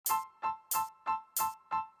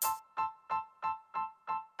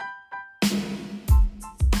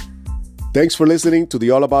Thanks for listening to the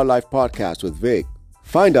All About Life podcast with Vic.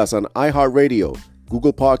 Find us on iHeartRadio,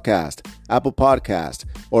 Google Podcast, Apple Podcast,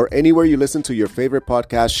 or anywhere you listen to your favorite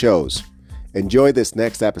podcast shows. Enjoy this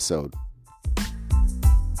next episode.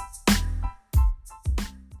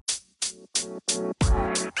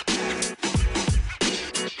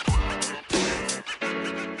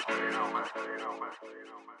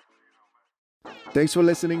 Thanks for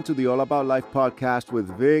listening to the All About Life podcast with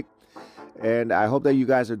Vic. And I hope that you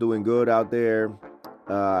guys are doing good out there.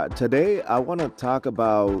 Today, I want to talk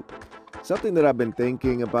about something that I've been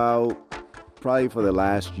thinking about probably for the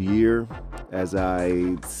last year as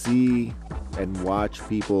I see and watch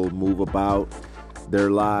people move about their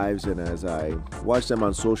lives and as I watch them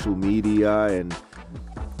on social media. And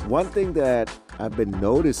one thing that I've been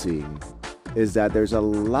noticing is that there's a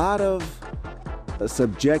lot of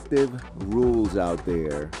subjective rules out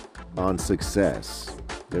there on success.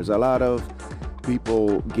 There's a lot of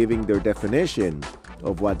people giving their definition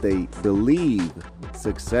of what they believe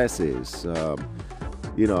success is. A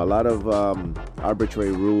lot of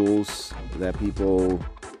arbitrary rules that people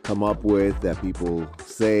come up with, that people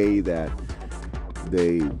say, that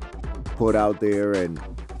they put out there. And,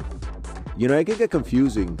 it can get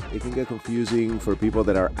confusing. It can get confusing for people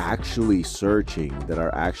that are actually searching, that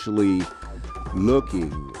are actually looking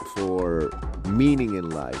for meaning in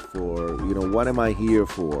life, for what am I here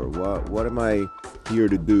for, what am I here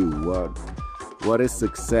to do, what is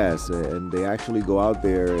success. And they actually go out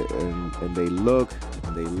there and they look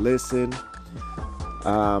and they listen,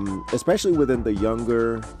 especially within the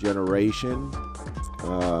younger generation.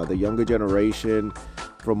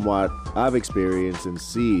 From what I've experienced and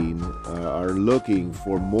seen, are looking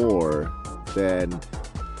for more than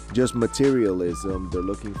just materialism. They're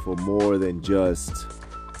looking for more than just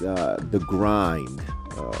the grind,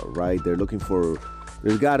 right? They're looking for,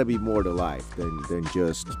 there's got to be more to life than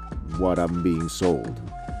just what I'm being sold.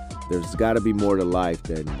 There's got to be more to life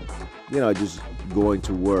than, just going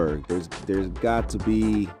to work. There's got to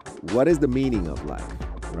be, what is the meaning of life,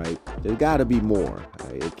 right? There's got to be more.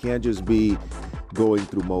 Right? It can't just be going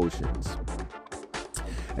through motions.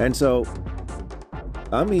 And so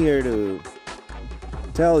I'm here to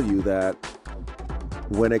tell you that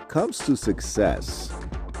when it comes to success,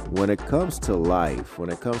 when it comes to life, when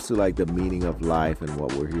it comes to like the meaning of life and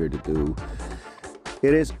what we're here to do,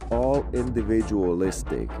 it is all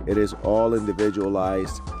individualistic. It is all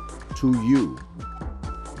individualized to you.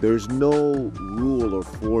 There's no rule or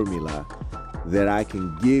formula that I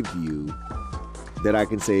can give you that I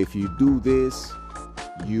can say, if you do this,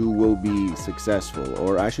 you will be successful.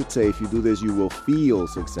 Or I should say, if you do this, you will feel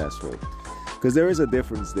successful. Because there is a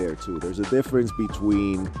difference there too. There's a difference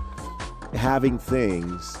between having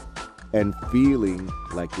things and feeling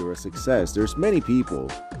like you're a success. There are many people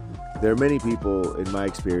in my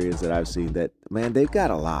experience that I've seen that, man, they've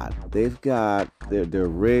got a lot. They're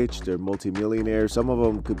rich, they're multimillionaires. Some of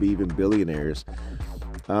them could be even billionaires.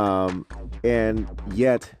 And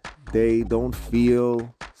yet they don't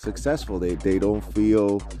feel successful. They don't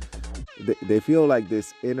feel, they feel like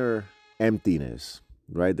this inner emptiness.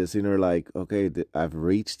 Right, this inner like, okay, I've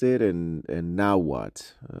reached it, and now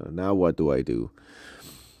what? Now what do I do?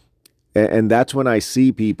 And that's when I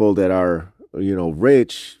see people that are,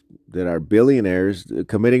 rich, that are billionaires,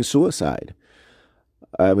 committing suicide.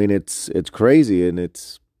 I mean, it's crazy, and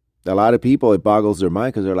it's a lot of people. It boggles their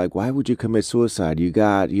mind because they're like, why would you commit suicide? You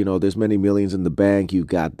got, there's many millions in the bank. You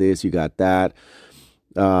got this, you got that.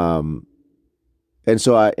 And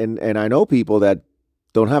so I know people that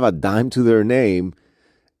don't have a dime to their name.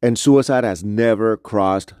 And suicide has never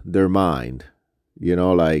crossed their mind,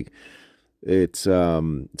 it's,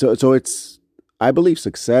 so it's, I believe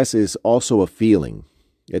success is also a feeling.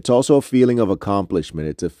 It's also a feeling of accomplishment.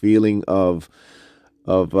 It's a feeling of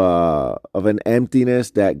an emptiness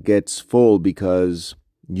that gets full because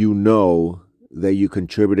you know that you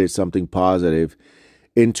contributed something positive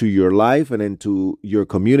into your life and into your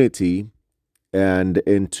community and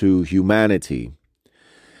into humanity.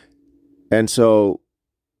 And so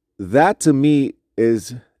that to me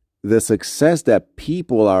is the success that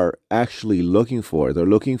people are actually looking for. They're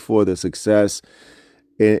looking for the success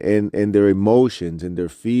in their emotions, in their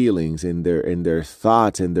feelings, in their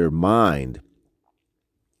thoughts, in their mind.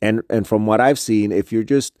 And from what I've seen, if you're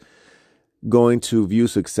just going to view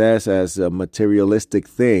success as a materialistic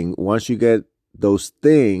thing, once you get those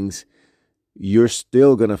things, you're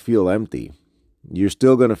still going to feel empty. You're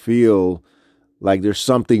still going to feel like there's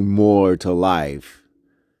something more to life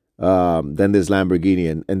than this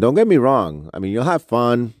Lamborghini. And don't get me wrong. I mean, you'll have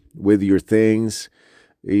fun with your things.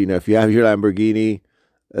 If you have your Lamborghini,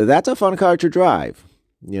 that's a fun car to drive.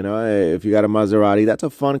 You know, if you got a Maserati, that's a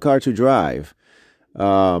fun car to drive.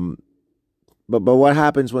 Um, but what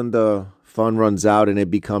happens when the fun runs out and it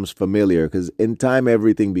becomes familiar? Because in time,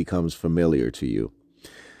 everything becomes familiar to you.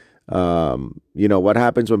 You know, what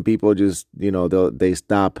happens when people just, they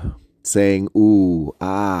stop saying ooh,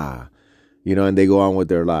 ah, and they go on with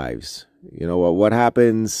their lives. You know, what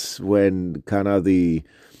happens when kind of the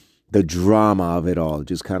drama of it all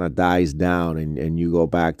just kind of dies down, and you go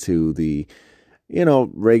back to the,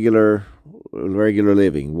 regular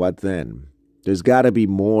living? What then? There's got to be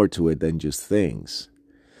more to it than just things.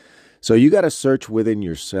 So you got to search within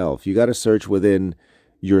yourself. You got to search within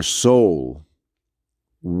your soul.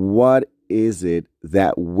 What is it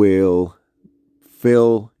that will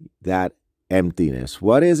fill that emptiness?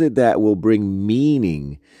 What is it that will bring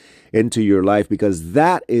meaning into your life? Because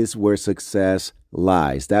that is where success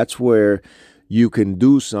lies. That's where you can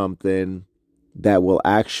do something that will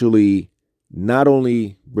actually not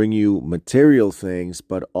only bring you material things,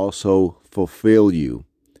 but also fulfill you.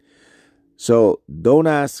 So don't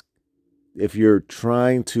ask, if you're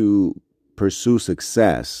trying to pursue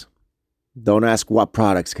success, don't ask what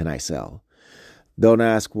products can I sell. Don't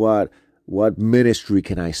ask what ministry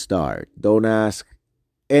can I start. Don't ask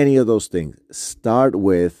any of those things. Start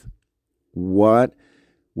with what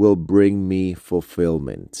will bring me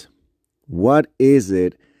fulfillment. What is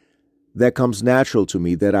it that comes natural to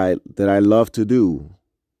me that I love to do?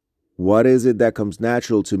 What is it that comes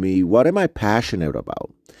natural to me? What am I passionate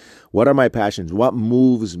about? What are my passions? What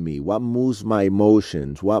moves me? What moves my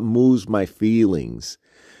emotions? What moves my feelings?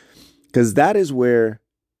 Because that is where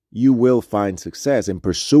you will find success in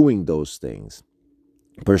pursuing those things.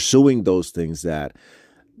 Pursuing those things that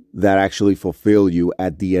actually fulfill you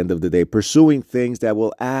at the end of the day. Pursuing things that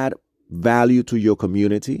will add value to your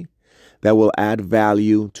community, that will add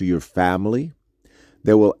value to your family,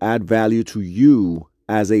 that will add value to you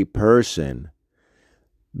as a person,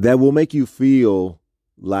 that will make you feel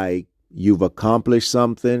like you've accomplished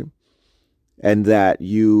something and that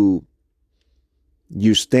you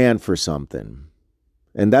stand for something.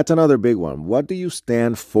 And that's another big one. What do you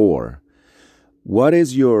stand for? What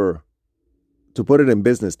is your, to put it in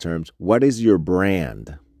business terms, what is your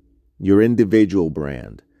brand? Your individual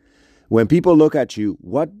brand. When people look at you,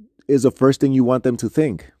 what is the first thing you want them to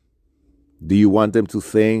think? Do you want them to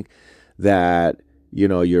think that,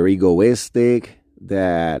 you're egoistic,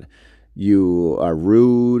 that you are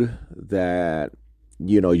rude, that,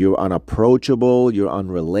 you're unapproachable, you're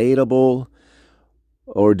unrelatable?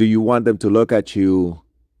 Or do you want them to look at you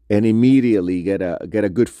and immediately get a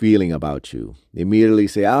good feeling about you? Immediately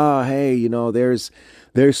say, "Oh, hey,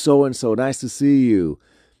 there's so and so. Nice to see you."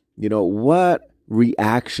 What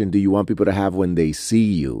reaction do you want people to have when they see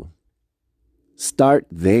you? Start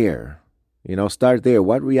there. Start there.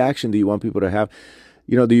 What reaction do you want people to have?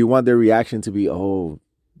 Do you want their reaction to be, "Oh,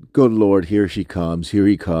 good Lord, here she comes, here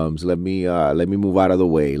he comes. Let me move out of the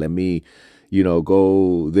way. Let me,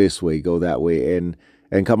 go this way, go that way."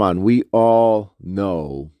 And come on, we all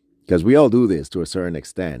know, because we all do this to a certain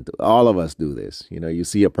extent. All of us do this. You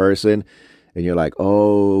see a person and you're like,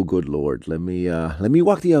 "Oh, good Lord, let me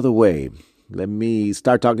walk the other way. Let me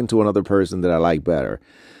start talking to another person that I like better."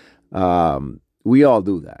 We all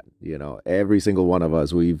do that. Every single one of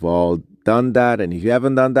us, we've all done that. And if you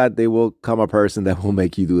haven't done that, there will come a person that will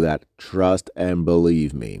make you do that. Trust and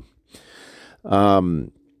believe me.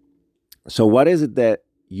 So what is it that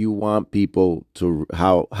you want people to,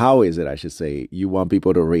 how is it, I should say, you want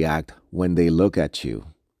people to react when they look at you?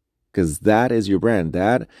 Because that is your brand.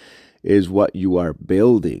 That is what you are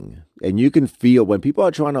building. And you can feel when people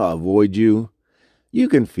are trying to avoid you, you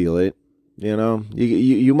can feel it.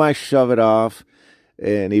 You might shove it off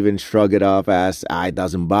and even shrug it off as, it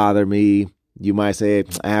doesn't bother me. You might say,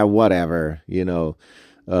 whatever,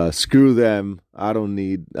 screw them. I don't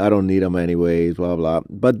need them anyways, blah, blah.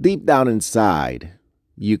 But deep down inside,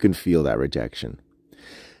 you can feel that rejection.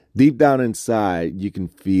 Deep down inside, you can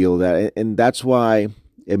feel that. And that's why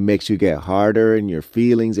it makes you get harder in your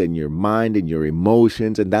feelings and your mind and your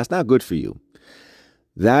emotions. And that's not good for you.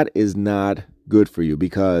 That is not good for you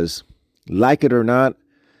because, like it or not,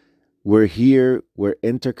 we're here, we're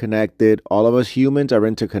interconnected. All of us humans are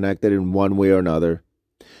interconnected in one way or another.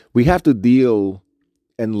 We have to deal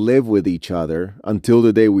and live with each other until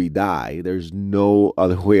the day we die. There's no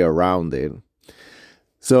other way around it.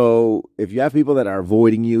 So if you have people that are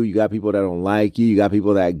avoiding you, you got people that don't like you, you got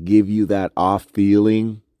people that give you that off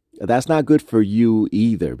feeling, that's not good for you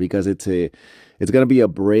either, because it's going to be a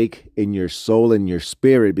break in your soul and your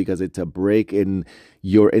spirit, because it's a break in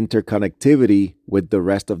your interconnectivity with the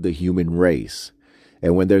rest of the human race.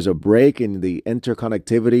 And when there's a break in the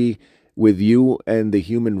interconnectivity with you and the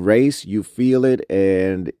human race. You feel it,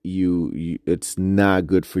 and it's not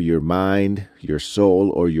good for your mind, your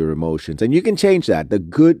soul, or your emotions. And you can change that. The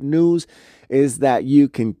good news is that you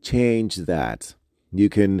can change that. You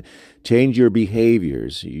can change your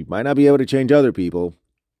behaviors. You might not be able to change other people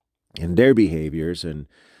and their behaviors. And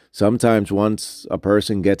sometimes once a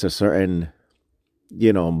person gets a certain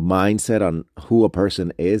mindset on who a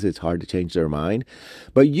person is, it's hard to change their mind.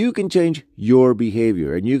 But you can change your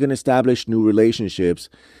behavior, and you can establish new relationships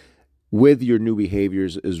with your new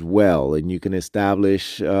behaviors as well. And you can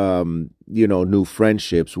establish, new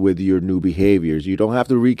friendships with your new behaviors. You don't have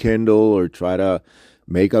to rekindle or try to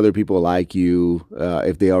make other people like you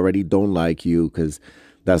if they already don't like you, because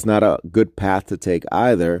that's not a good path to take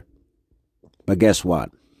either. But guess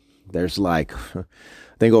what? There's I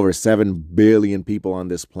think over 7 billion people on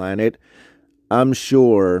this planet. I'm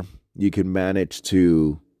sure you can manage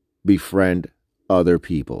to befriend other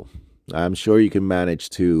people. I'm sure you can manage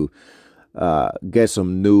to get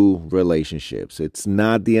some new relationships. It's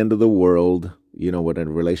not the end of the world. When a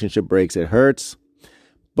relationship breaks, it hurts,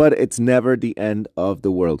 but it's never the end of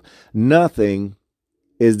the world. Nothing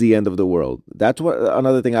is the end of the world. That's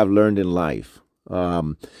another thing I've learned in life.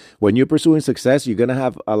 When you're pursuing success, you're going to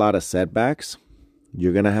have a lot of setbacks.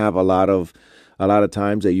 You're going to have a lot of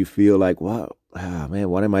times that you feel like, wow, man,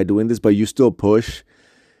 why am I doing this? But you still push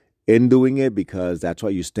in doing it because that's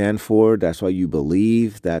what you stand for. That's what you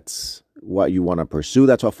believe. That's what you want to pursue.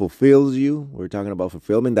 That's what fulfills you. We're talking about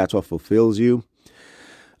fulfillment. That's what fulfills you.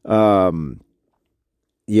 So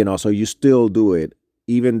you still do it,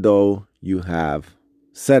 even though you have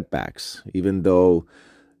setbacks, even though,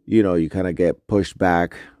 you kind of get pushed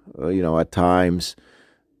back, at times,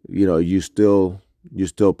 you still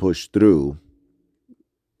push through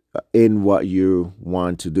in what you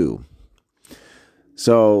want to do.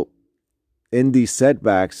 So in these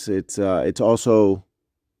setbacks, it's also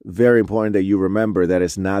very important that you remember that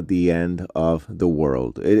it's not the end of the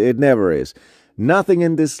world. It never is. Nothing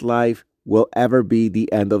in this life will ever be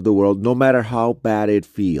the end of the world, no matter how bad it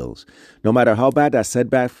feels. No matter how bad that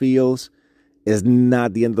setback feels, is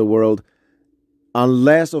not the end of the world,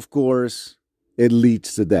 unless, of course, it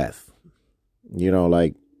leads to death.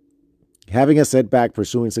 Like having a setback,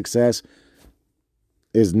 pursuing success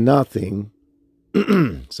is nothing.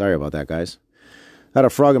 Sorry about that, guys. I had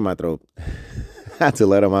a frog in my throat. Had to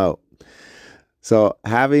let him out. So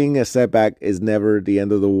having a setback is never the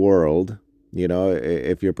end of the world.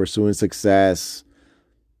 If you're pursuing success,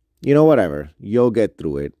 whatever, you'll get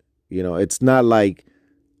through it. It's not like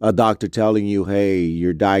a doctor telling you, hey,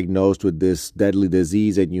 you're diagnosed with this deadly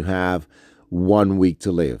disease and you have 1 week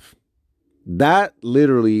to live. That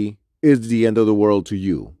literally is the end of the world to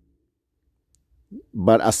you.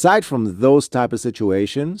 But aside from those type of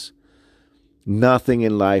situations, nothing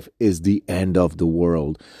in life is the end of the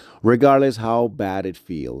world, regardless how bad it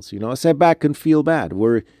feels. A setback can feel bad.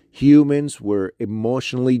 We're humans. We're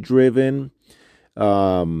emotionally driven.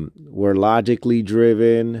 We're logically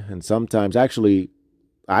driven. And sometimes, actually,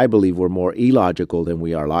 I believe we're more illogical than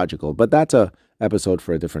we are logical. But that's a episode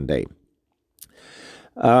for a different day.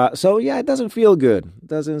 So yeah, it doesn't feel good.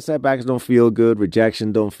 Setbacks don't feel good.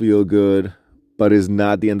 Rejection don't feel good. But it's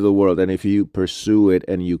not the end of the world. And if you pursue it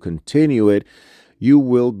and you continue it, you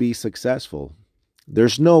will be successful.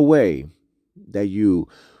 There's no way that you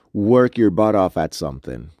work your butt off at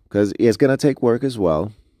something, because it's going to take work as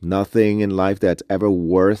well. Nothing in life that's ever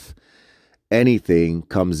worth anything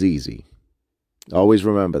comes easy. Always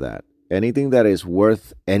remember that. Anything that is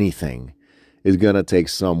worth anything is going to take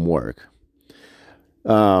some work.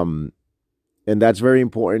 And that's very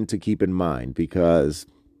important to keep in mind, because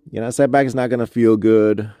setback is not going to feel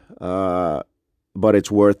good, but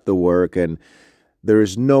it's worth the work. And there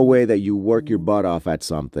is no way that you work your butt off at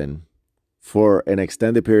something for an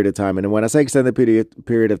extended period of time. And when I say extended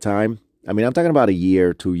period of time, I mean, I'm talking about a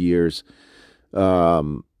year, 2 years,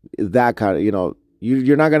 that kind of,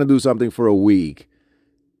 you're not going to do something for a week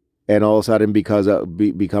and all of a sudden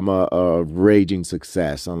become a raging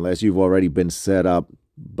success, unless you've already been set up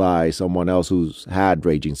by someone else who's had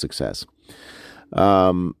raging success.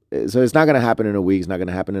 So it's not going to happen in a week. It's not going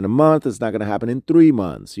to happen in a month. It's not going to happen in 3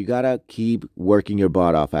 months. You got to keep working your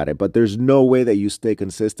butt off at it. But there's no way that you stay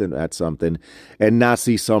consistent at something and not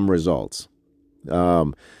see some results.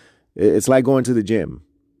 It's like going to the gym.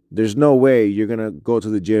 There's no way you're going to go to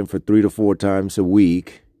the gym for 3 to 4 times a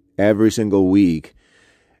week, every single week,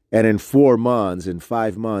 and in 4 months, in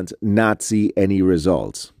 5 months, not see any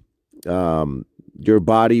results. Your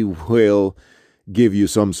body will give you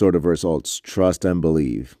some sort of results. Trust and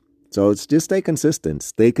believe. So it's just stay consistent.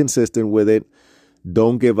 Stay consistent with it.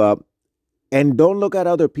 Don't give up. And don't look at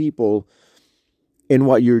other people in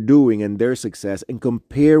what you're doing and their success and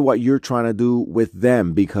compare what you're trying to do with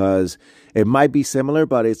them, because it might be similar,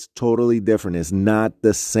 but it's totally different. It's not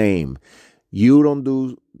the same. You don't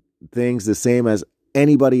do things the same as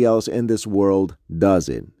anybody else in this world does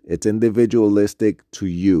it. It's individualistic to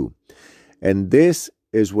you. And this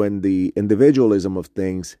is when the individualism of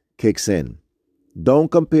things kicks in.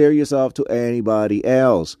 Don't compare yourself to anybody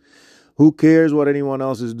else. Who cares what anyone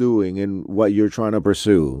else is doing and what you're trying to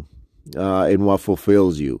pursue, and what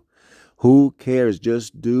fulfills you? Who cares?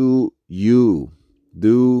 Just do you.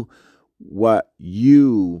 Do what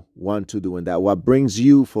you want to do in that, what brings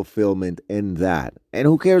you fulfillment in that. And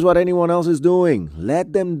who cares what anyone else is doing?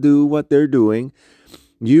 Let them do what they're doing.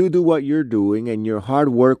 You do what you're doing, and your hard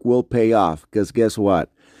work will pay off. Because guess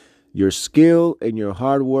what? Your skill and your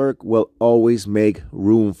hard work will always make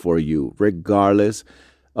room for you, regardless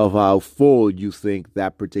of how full you think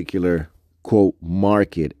that particular, quote,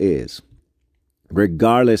 market is.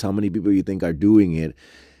 Regardless how many people you think are doing it,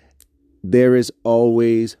 there is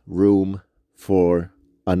always room for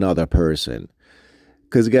another person.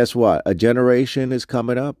 Because guess what? A generation is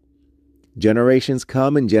coming up. Generations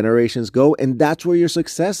come and generations go, and that's where your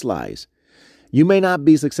success lies. You may not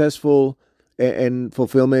be successful and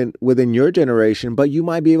fulfillment within your generation, but you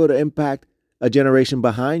might be able to impact a generation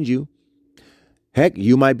behind you. Heck,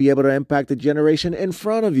 you might be able to impact the generation in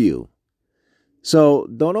front of you. So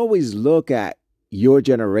don't always look at your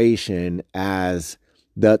generation as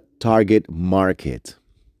the target market.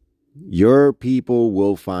 Your people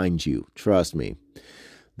will find you. Trust me.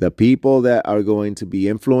 The people that are going to be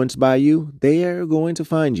influenced by you, they are going to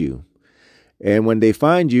find you. And when they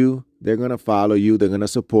find you, they're going to follow you. They're going to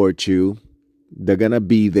support you. They're going to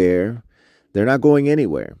be there. They're not going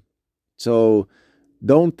anywhere. So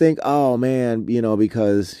don't think, oh, man,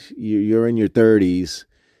 because you're in your 30s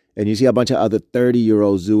and you see a bunch of other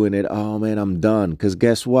 30-year-olds doing it. Oh, man, I'm done. Because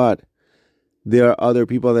guess what? There are other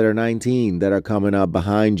people that are 19 that are coming up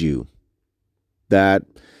behind you that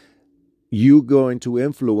you're going to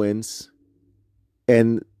influence,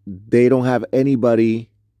 and they don't have anybody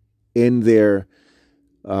in their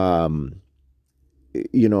circle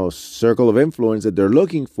of influence that they're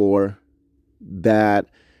looking for that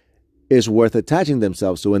is worth attaching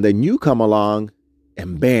themselves to. And then you come along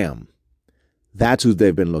and bam, that's who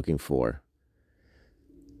they've been looking for.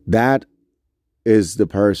 That is the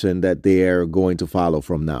person that they are going to follow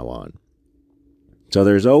from now on. So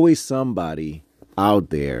there's always somebody out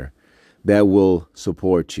there that will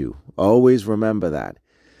support you. Always remember that.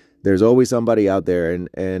 There's always somebody out there.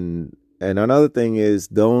 And another thing is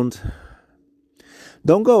don't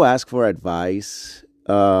go ask for advice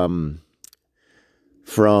from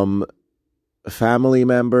family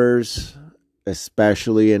members,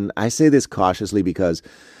 especially. And I say this cautiously because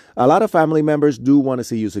a lot of family members do want to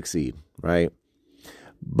see you succeed, right?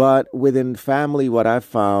 But within family, what I've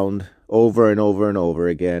found over and over and over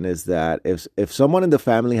again is that if someone in the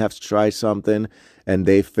family has tried something and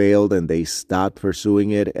they failed and they stopped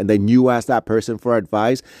pursuing it, and then you ask that person for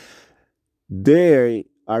advice, they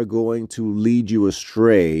are going to lead you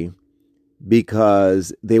astray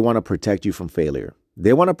because they want to protect you from failure.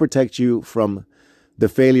 They want to protect you from the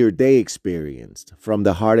failure they experienced, from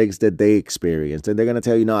the heartaches that they experienced. And they're going to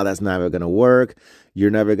tell you, no, that's never going to work.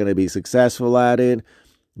 You're never going to be successful at it.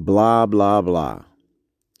 Blah, blah, blah.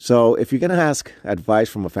 So if you're going to ask advice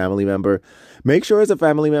from a family member, make sure it's a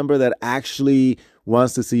family member that actually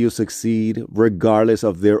wants to see you succeed regardless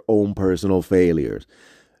of their own personal failures.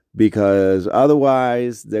 Because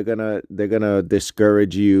otherwise they're gonna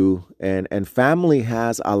discourage you, and family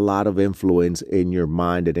has a lot of influence in your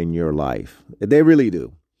mind and in your life. They really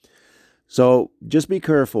do. So just be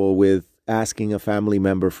careful with asking a family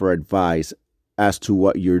member for advice as to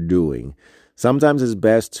what you're doing. Sometimes it's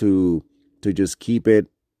best to just keep it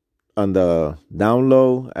on the down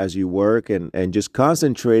low as you work, and just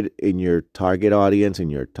concentrate in your target audience, in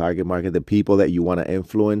your target market, the people that you want to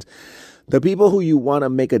influence. The people who you want to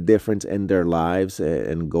make a difference in their lives,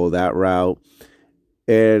 and go that route,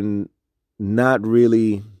 and not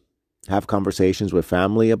really have conversations with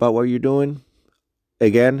family about what you're doing.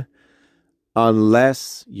 Again,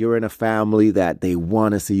 unless you're in a family that they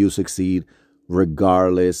want to see you succeed,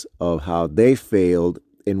 regardless of how they failed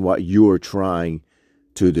in what you're trying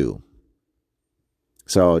to do.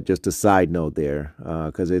 So just a side note there,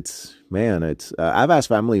 because I've asked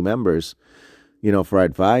family members, for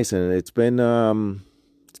advice, and it's been a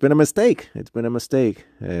mistake. It's been a mistake,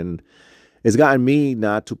 and it's gotten me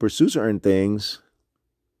not to pursue certain things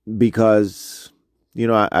because,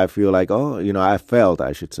 I feel like,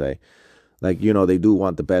 I should say, Like, they do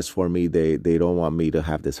want the best for me. They don't want me to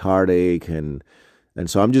have this heartache, and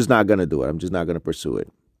so I'm just not gonna do it. I'm just not gonna pursue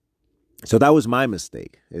it. So that was my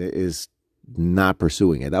mistake, is not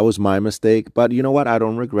pursuing it. That was my mistake. But you know what? I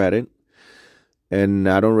don't regret it. And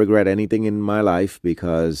I don't regret anything in my life,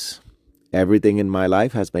 because everything in my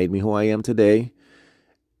life has made me who I am today.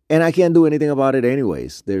 And I can't do anything about it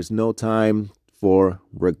anyways. There's no time for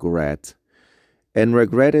regret. And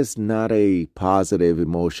regret is not a positive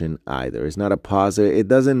emotion either. It's not a positive. It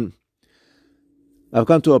doesn't. I've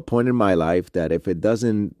come to a point in my life that if it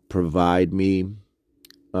doesn't provide me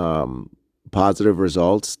positive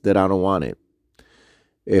results, then I don't want it.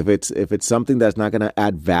 If it's something that's not going to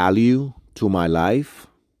add value to my life,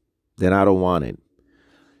 then I don't want it.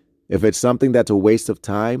 If it's something that's a waste of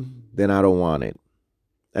time, then I don't want it.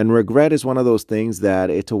 And regret is one of those things that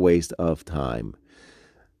it's a waste of time.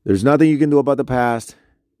 There's nothing you can do about the past.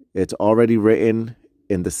 It's already written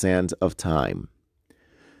in the sands of time.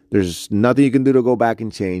 There's nothing you can do to go back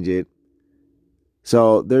and change it.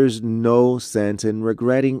 So there's no sense in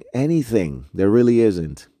regretting anything. There really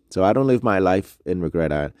isn't. So I don't live my life in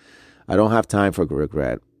regret. I don't have time for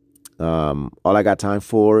regret. All I got time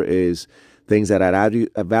for is things that add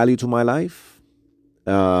value to my life,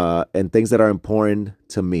 and things that are important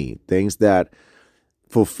to me, things that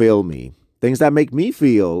fulfill me, things that make me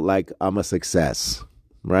feel like I'm a success,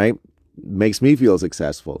 right? Makes me feel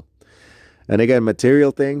successful. And again,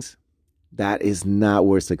 material things, that is not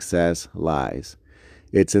where success lies.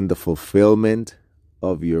 It's in the fulfillment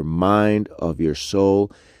of your mind, of your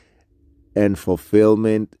soul, and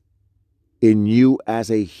fulfillment in you as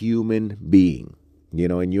a human being,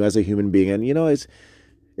 in you as a human being. And,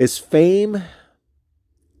 is fame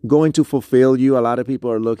going to fulfill you? A lot of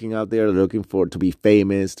people are looking out there, looking to be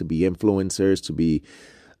famous, to be influencers, to be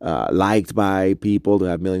liked by people, to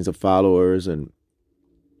have millions of followers. And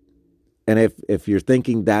if you're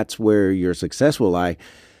thinking that's where your success will lie,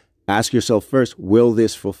 ask yourself first, will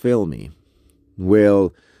this fulfill me?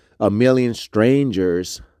 Will a million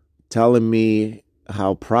strangers telling me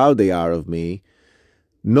how proud they are of me,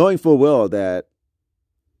 knowing full well that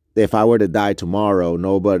if I were to die tomorrow,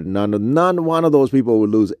 none one of those people would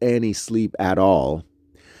lose any sleep at all,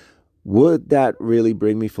 would that really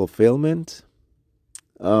bring me fulfillment?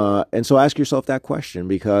 And so ask yourself that question,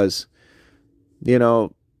 because,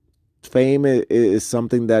 fame is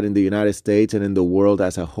something that in the United States and in the world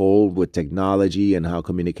as a whole, with technology and how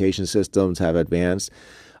communication systems have advanced,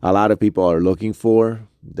 a lot of people are looking for.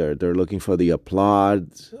 They're looking for the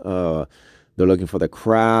applause. They're looking for the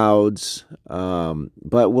crowds.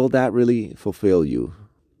 But will that really fulfill you?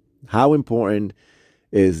 How important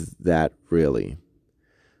is that really?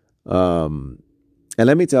 And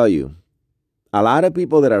let me tell you, a lot of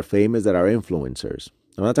people that are famous, that are influencers.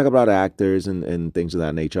 I'm not talking about actors and things of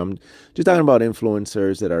that nature. I'm just talking about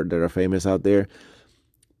influencers that are famous out there.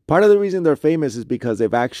 Part of the reason they're famous is because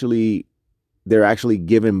they're actually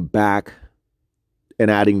giving back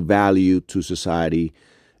and adding value to society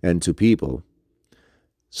and to people.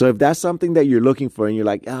 So if that's something that you're looking for and you're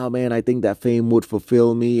like, oh man, I think that fame would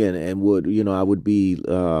fulfill me and would, I would be,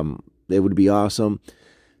 it would be awesome.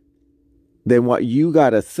 Then what you got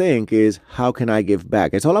to think is, how can I give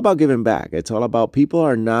back? It's all about giving back. It's all about, people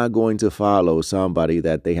are not going to follow somebody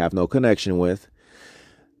that they have no connection with,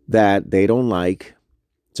 that they don't like.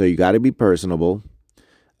 So you got to be personable,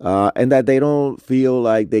 and that they don't feel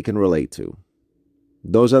like they can relate to.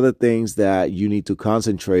 Those are the things that you need to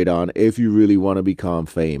concentrate on if you really want to become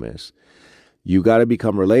famous. You got to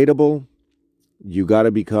become relatable. You got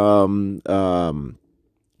to become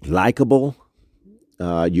likable.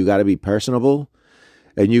 You got to be personable,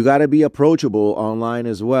 and you got to be approachable online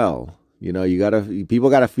as well. People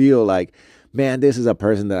got to feel like, man, this is a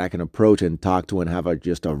person that I can approach and talk to and have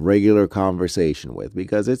just a regular conversation with,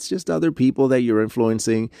 because it's just other people that you're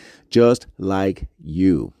influencing just like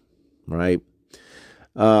you, right?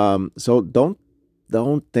 So don't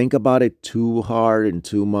think about it too hard and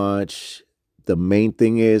too much. The main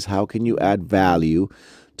thing is, how can you add value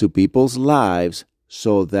to people's lives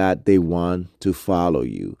so that they want to follow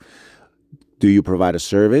you? Do you provide a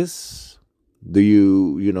service? Do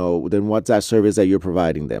then what's that service that you're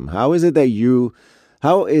providing them? How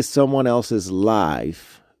is someone else's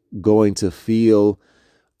life going to feel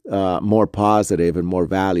more positive and more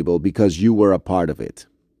valuable because you were a part of it?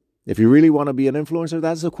 If you really want to be an influencer,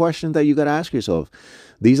 that's a question that you got to ask yourself.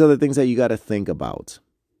 These are the things that you got to think about.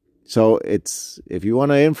 So if you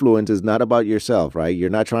want to influence, it's not about yourself, right?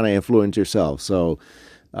 You're not trying to influence yourself. So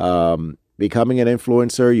becoming an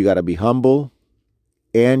influencer, you got to be humble,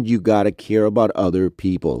 and you got to care about other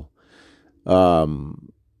people.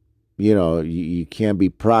 you can't be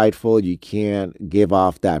prideful. You can't give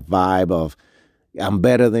off that vibe of I'm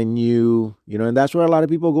better than you, and that's where a lot of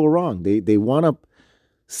people go wrong. They want to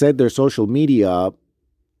set their social media up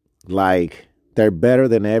like they're better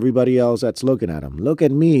than everybody else that's looking at them. Look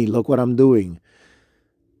at me. Look what I'm doing.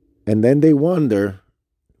 And then they wonder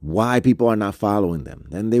why people are not following them.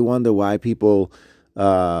 Then they wonder why people,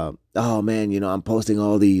 oh man, I'm posting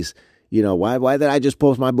all these, why did I just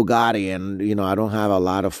post my Bugatti and, I don't have a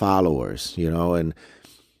lot of followers, and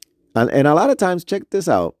a lot of times, check this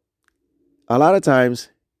out. A lot of times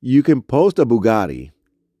you can post a Bugatti,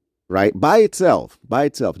 right? By itself,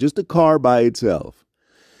 just the car by itself.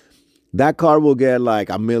 That car will get like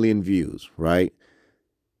 1 million views, right?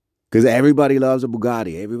 Because everybody loves a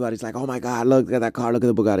Bugatti. Everybody's like, oh my God, look at that car. Look at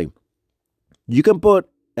the Bugatti. You can put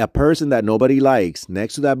a person that nobody likes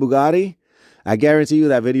next to that Bugatti. I guarantee you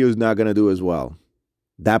that video is not going to do as well.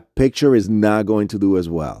 That picture is not going to do as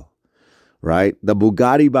well, right? The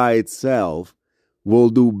Bugatti by itself will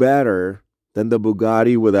do better than the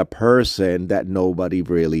Bugatti with a person that nobody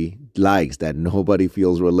really likes, that nobody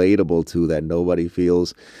feels relatable to, that nobody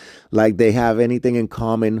feels like they have anything in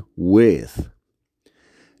common with.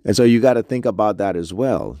 And so you got to think about that as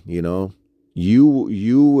well. You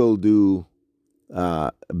will do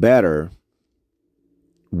better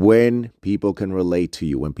when people can relate to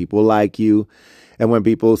you, when people like you, and when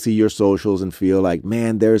people see your socials and feel like,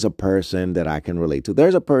 man, there's a person that I can relate to.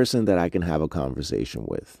 There's a person that I can have a conversation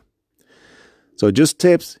with. So just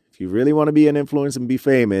tips, if you really want to be an influencer and be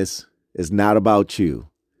famous, it's not about you.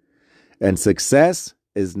 And success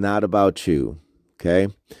is not about you, okay?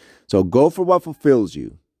 So go for what fulfills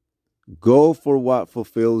you. Go for what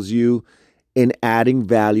fulfills you in adding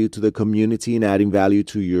value to the community, and adding value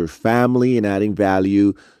to your family, and adding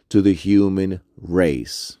value to the human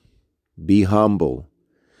race. Be humble.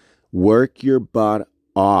 Work your butt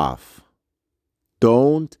off.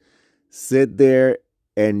 Don't sit there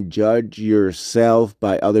and judge yourself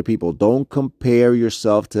by other people. Don't compare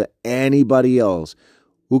yourself to anybody else.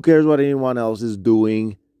 Who cares what anyone else is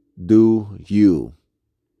doing? Do you.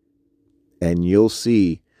 And you'll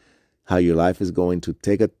see how your life is going to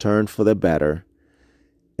take a turn for the better,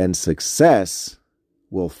 and success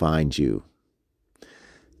will find you.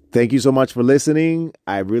 Thank you so much for listening.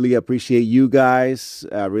 I really appreciate you guys.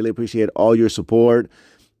 I really appreciate all your support.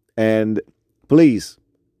 And please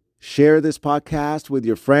share this podcast with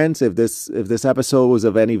your friends. If this episode was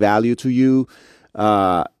of any value to you,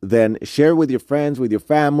 then share with your friends, with your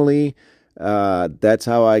family. That's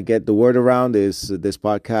how I get the word around, is this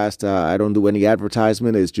podcast. I don't do any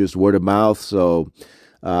advertisement. It's just word of mouth. So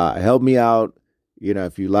help me out.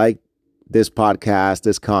 If you like this podcast,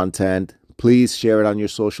 this content, please share it on your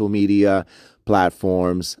social media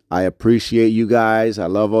platforms. I appreciate you guys. I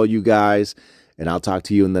love all you guys. And I'll talk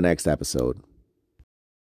to you in the next episode.